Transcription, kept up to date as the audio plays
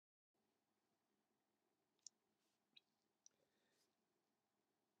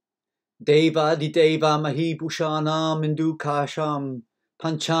Deva di Deva Mahibhushanam Indukasham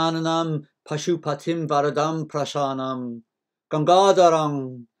Panchananam Pashupatim Varadam Prashanam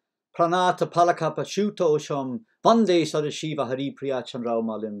Gangadharam Pranata Palaka Pashutosham Vande Sadashiva Hari Priyachanrao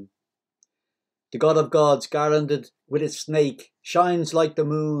Malim. The God of gods, garlanded with its snake, shines like the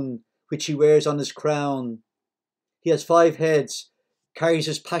moon, which he wears on his crown. He has 5 heads, carries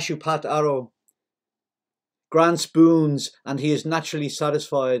his Pashupat arrow, grants boons, and he is naturally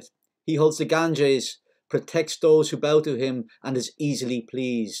satisfied. He holds the Ganges, protects those who bow to him, and is easily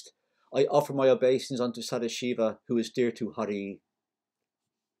pleased. I offer my obeisance unto Sadashiva, who is dear to Hari.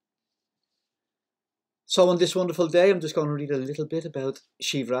 So on this wonderful day, I'm just going to read a little bit about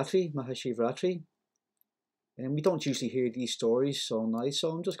Shivratri, Maha Shivratri. And we don't usually hear these stories so nice, so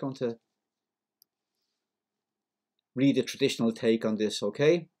I'm just going to read a traditional take on this,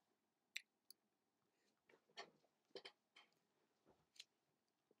 okay?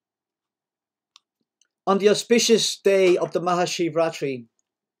 On the auspicious day of the Maha Shivratri,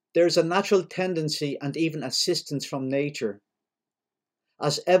 there is a natural tendency and even assistance from nature,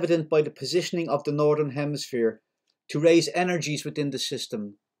 as evident by the positioning of the Northern Hemisphere, to raise energies within the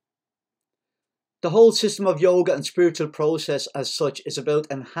system. The whole system of yoga and spiritual process as such is about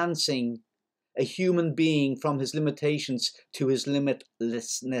enhancing a human being from his limitations to his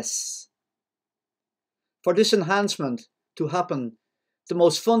limitlessness. For this enhancement to happen, the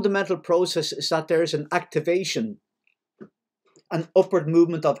most fundamental process is that there is an activation, an upward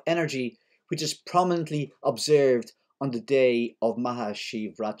movement of energy, which is prominently observed on the day of Maha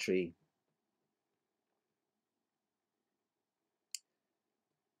Shivratri.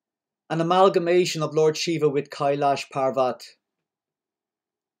 An amalgamation of Lord Shiva with Kailash Parvat.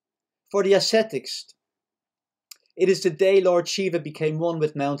 For the ascetics, it is the day Lord Shiva became one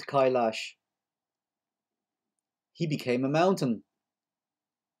with Mount Kailash. He became a mountain,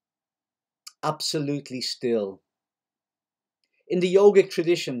 absolutely still. In the yogic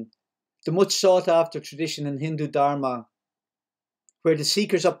tradition, the much sought after tradition in Hindu Dharma, where the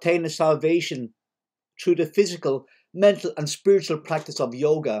seekers obtain a salvation through the physical, mental and spiritual practice of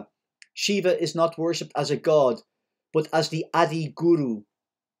yoga, Shiva is not worshipped as a god, but as the Adi Guru,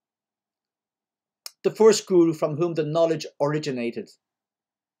 the first guru from whom the knowledge originated.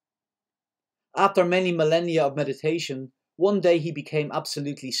 After many millennia of meditation, one day he became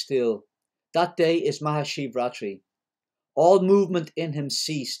absolutely still. That day is Maha Shivratri. All movement in him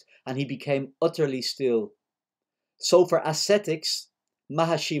ceased and he became utterly still. So for ascetics,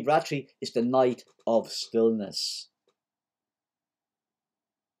 Maha Shivratri is the night of stillness.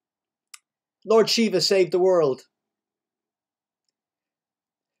 Lord Shiva saved the world.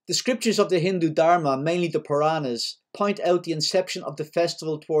 The scriptures of the Hindu Dharma, mainly the Puranas, point out the inception of the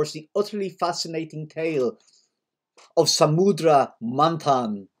festival towards the utterly fascinating tale of Samudra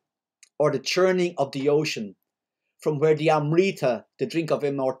Manthan, or the churning of the ocean, from where the Amrita, the drink of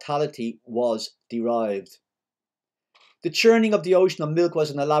immortality, was derived. The churning of the ocean of milk was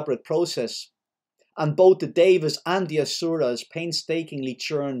an elaborate process, and both the Devas and the Asuras painstakingly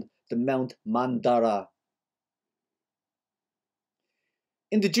churned the Mount Mandara.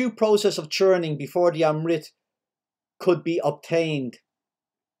 In the due process of churning before the Amrit could be obtained,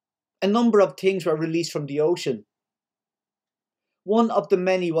 a number of things were released from the ocean. One of the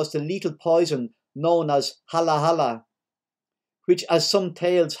many was the lethal poison known as Hala Hala, which, as some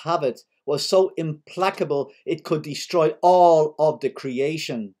tales have it, was so implacable it could destroy all of the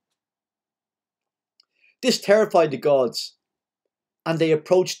creation. This terrified the gods, and they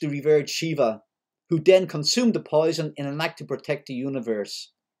approached the revered Shiva, who then consumed the poison in an act to protect the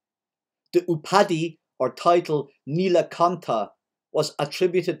universe. The Upadhi, or title Nilakanta, was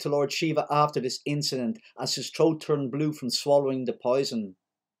attributed to Lord Shiva after this incident, as his throat turned blue from swallowing the poison.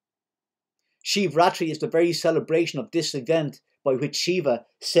 Shivratri is the very celebration of this event by which Shiva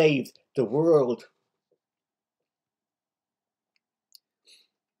saved the world.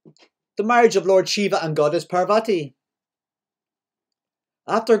 The marriage of Lord Shiva and goddess Parvati.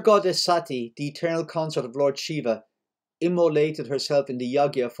 After goddess Sati, the eternal consort of Lord Shiva, immolated herself in the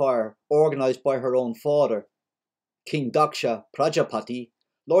Yagya fire organised by her own father, King Daksha Prajapati,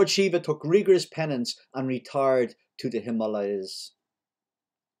 Lord Shiva took rigorous penance and retired to the Himalayas.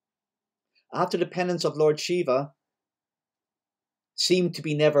 After the penance of Lord Shiva seemed to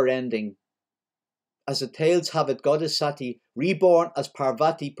be never-ending. As the tales have it, goddess Sati, reborn as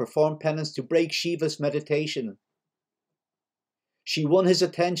Parvati, performed penance to break Shiva's meditation. She won his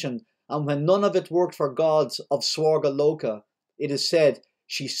attention, and when none of it worked for gods of Swarga Loka, it is said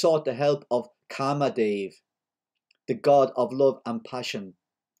she sought the help of Kamadev, the god of love and passion,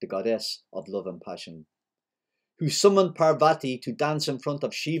 the goddess of love and passion, who summoned Parvati to dance in front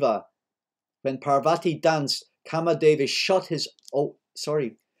of Shiva When Parvati danced, Kamadeva shot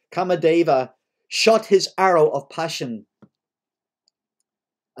his arrow of passion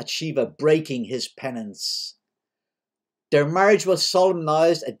at Shiva, breaking his penance. Their marriage was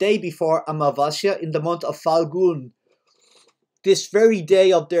solemnized a day before Amavasya in the month of Falgun. This very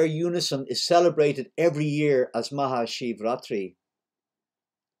day of their unison is celebrated every year as Maha Shivratri.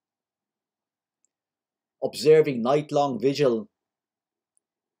 Observing night-long vigil.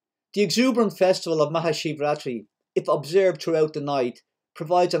 The exuberant festival of Maha Shivratri, if observed throughout the night,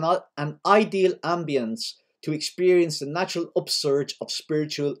 provides an ideal ambience to experience the natural upsurge of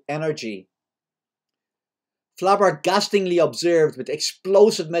spiritual energy. Flabbergastingly observed with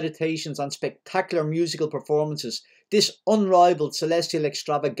explosive meditations and spectacular musical performances, this unrivaled celestial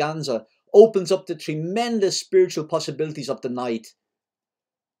extravaganza opens up the tremendous spiritual possibilities of the night.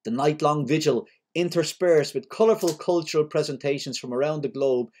 The night-long vigil, interspersed with colourful cultural presentations from around the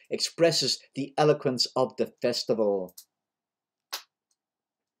globe, expresses the eloquence of the festival.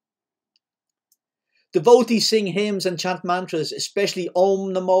 Devotees sing hymns and chant mantras, especially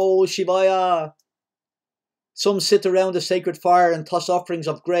Om Namo Shivaya. Some sit around the sacred fire and toss offerings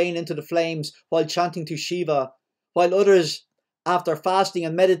of grain into the flames while chanting to Shiva, while others, after fasting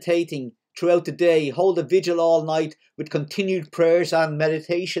and meditating throughout the day, hold a vigil all night with continued prayers and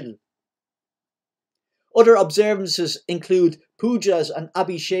meditation. Other observances include pujas and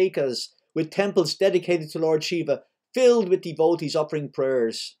abhishekas, with temples dedicated to Lord Shiva, filled with devotees offering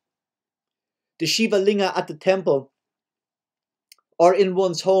prayers. The Shiva Linga at the temple or in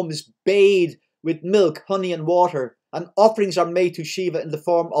one's home is bathed with milk, honey and water, and offerings are made to Shiva in the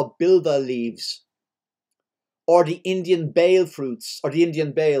form of bilva leaves, or the Indian bale fruits,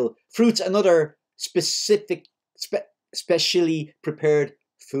 fruits and other specially prepared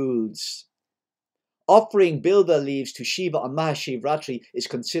foods. Offering bilva leaves to Shiva on Maha Shivratri is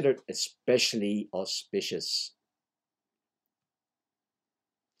considered especially auspicious.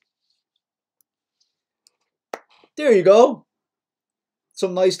 There you go.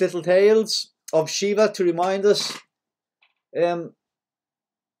 Some nice little tales of Shiva to remind us. You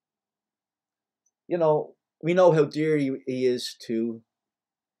know, we know how dear he is to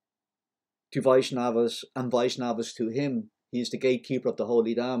Vaishnavas and Vaishnavas to him. He is the gatekeeper of the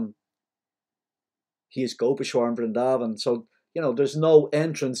Holy Dham. He is Gopeshwar in Vrindavan. So, you know, there's no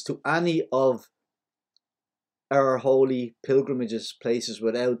entrance to any of our holy pilgrimages places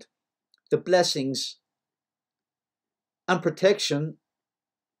without the blessings and protection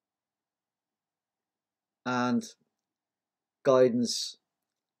and guidance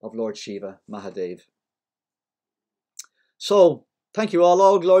of Lord Shiva, Mahadev. So, thank you all.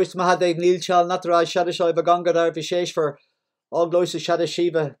 All glories to Mahadev, Neelchal, Nataraj, Shadashai, Vagangadhar, Visheshwar. All glories to Shada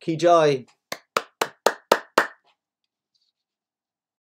Shiva, Ki Jai.